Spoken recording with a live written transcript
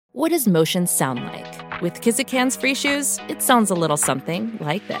What does motion sound like? With Kizikans free shoes, it sounds a little something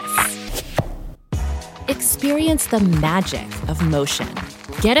like this. Experience the magic of motion.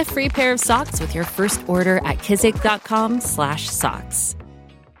 Get a free pair of socks with your first order at kizik.com/socks.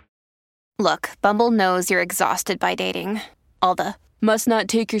 Look, Bumble knows you're exhausted by dating. All the, must not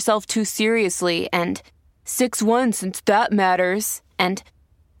take yourself too seriously, and 6'1" since that matters, and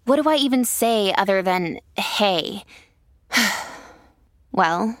what do I even say other than, hey?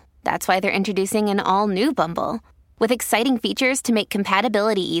 Well, that's why they're introducing an all-new Bumble, with exciting features to make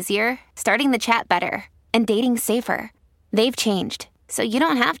compatibility easier, starting the chat better, and dating safer. They've changed, so you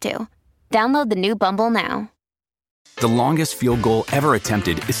don't have to. Download the new Bumble now. The longest field goal ever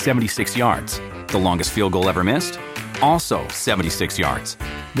attempted is 76 yards. The longest field goal ever missed? Also 76 yards.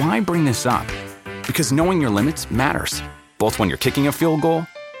 Why bring this up? Because knowing your limits matters, both when you're kicking a field goal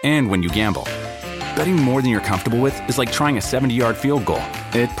and when you gamble. Betting more than you're comfortable with is like trying a 70-yard field goal.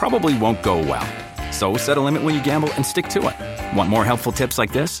 It probably won't go well. So set a limit when you gamble and stick to it. Want more helpful tips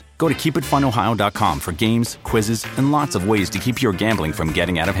like this? Go to keepitfunohio.com for games, quizzes, and lots of ways to keep your gambling from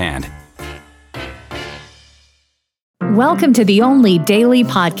getting out of hand. Welcome to the only daily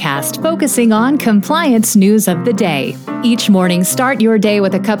podcast focusing on compliance news of the day. Each morning, start your day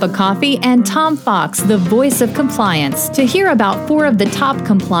with a cup of coffee and Tom Fox, the voice of compliance, to hear about 4 of the top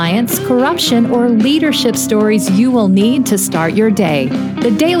compliance, corruption, or leadership stories you will need to start your day.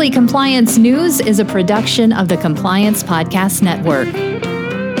 The Daily Compliance News is a production of the Compliance Podcast Network.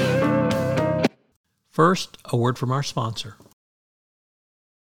 First, a word from our sponsor.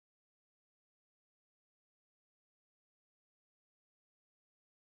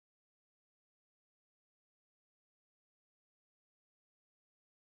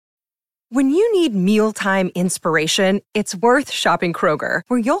 When you need mealtime inspiration, it's worth shopping Kroger,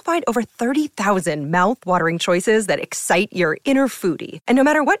 where you'll find over 30,000 mouth-watering choices that excite your inner foodie. And no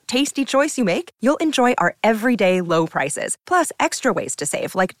matter what tasty choice you make, you'll enjoy our everyday low prices, plus extra ways to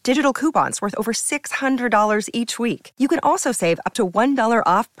save, like digital coupons worth over $600 each week. You can also save up to $1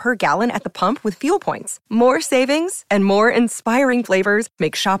 off per gallon at the pump with fuel points. More savings and more inspiring flavors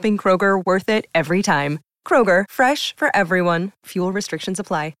make shopping Kroger worth it every time. Kroger, fresh for everyone. Fuel restrictions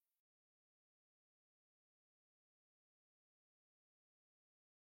apply.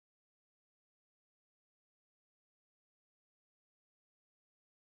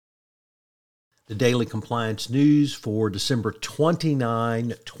 The Daily Compliance News for December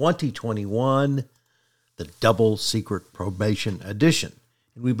 29, 2021, the Double Secret Probation Edition.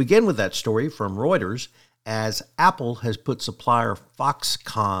 And we begin with that story from Reuters, as Apple has put supplier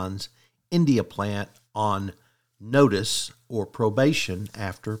Foxxcomm's India plant on notice or probation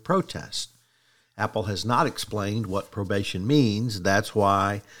after protest. Apple has not explained what probation means. That's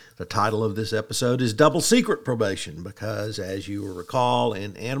why the title of this episode is Double Secret Probation, because as you will recall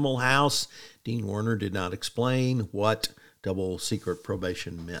in Animal House, Dean Werner did not explain what double secret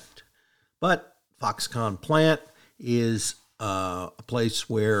probation meant. But Foxxcomm plant is a place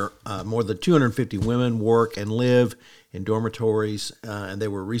where more than 250 women work and live in dormitories, and they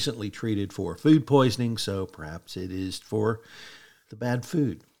were recently treated for food poisoning, so perhaps it is for the bad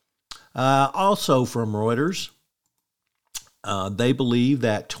food. Also from Reuters, they believe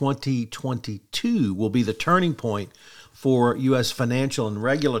that 2022 will be the turning point for U.S. financial and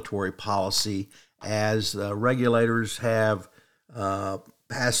regulatory policy, as regulators have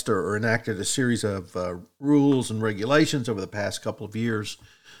passed or enacted a series of rules and regulations over the past couple of years.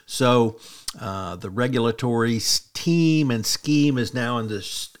 So the regulatory team and scheme is now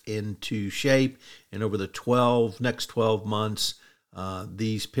into shape, and over the next 12 months,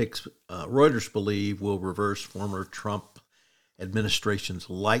 these picks, Reuters believe, will reverse former Trump administration's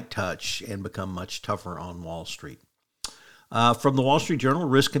light touch and become much tougher on Wall Street. From the Wall Street Journal,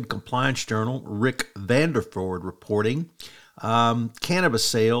 Risk and Compliance Journal, Rick Vanderford reporting, cannabis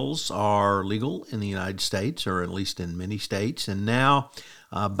sales are legal in the United States, or at least in many states, and now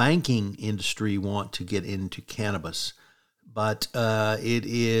banking industry want to get into cannabis. But it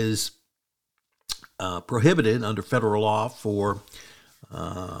is prohibited under federal law for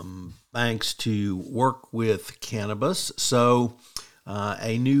banks to work with cannabis. So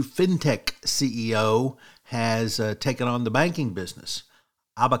a new fintech CEO has taken on the banking business.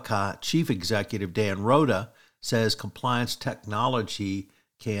 Abaca Chief Executive Dan Rhoda says compliance technology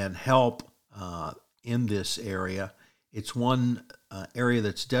can help in this area. It's one area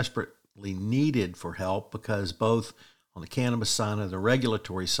that's desperately needed for help, because both on the cannabis side and the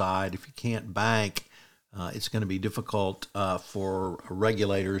regulatory side, if you can't bank, it's going to be difficult for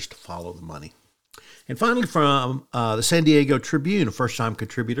regulators to follow the money. And finally, from the San Diego Tribune, a first-time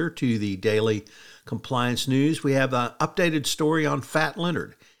contributor to the Daily Compliance News, we have an updated story on Fat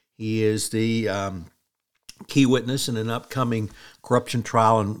Leonard. He is the key witness in an upcoming corruption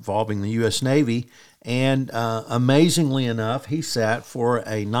trial involving the U.S. Navy. And amazingly enough, he sat for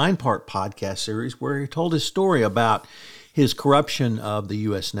a 9-part podcast series where he told his story about his corruption of the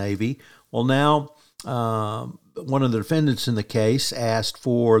U.S. Navy. Well, now one of the defendants in the case asked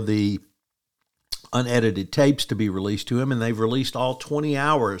for the unedited tapes to be released to him, and they've released all 20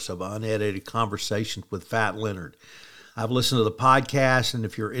 hours of unedited conversations with Fat Leonard. I've listened to the podcast, and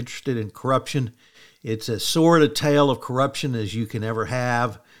if you're interested in corruption, it's as sordid a tale of corruption as you can ever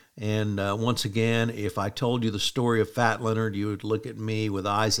have. And once again, if I told you the story of Fat Leonard, you would look at me with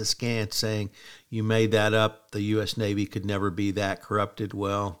eyes askance saying, you made that up. The U.S. Navy could never be that corrupted.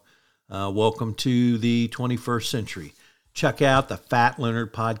 Well, welcome to the 21st century. Check out the Fat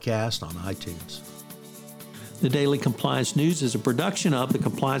Leonard podcast on iTunes. The Daily Compliance News is a production of the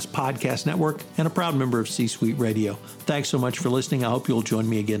Compliance Podcast Network and a proud member of C-Suite Radio. Thanks so much for listening. I hope you'll join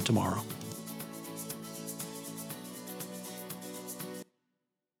me again tomorrow.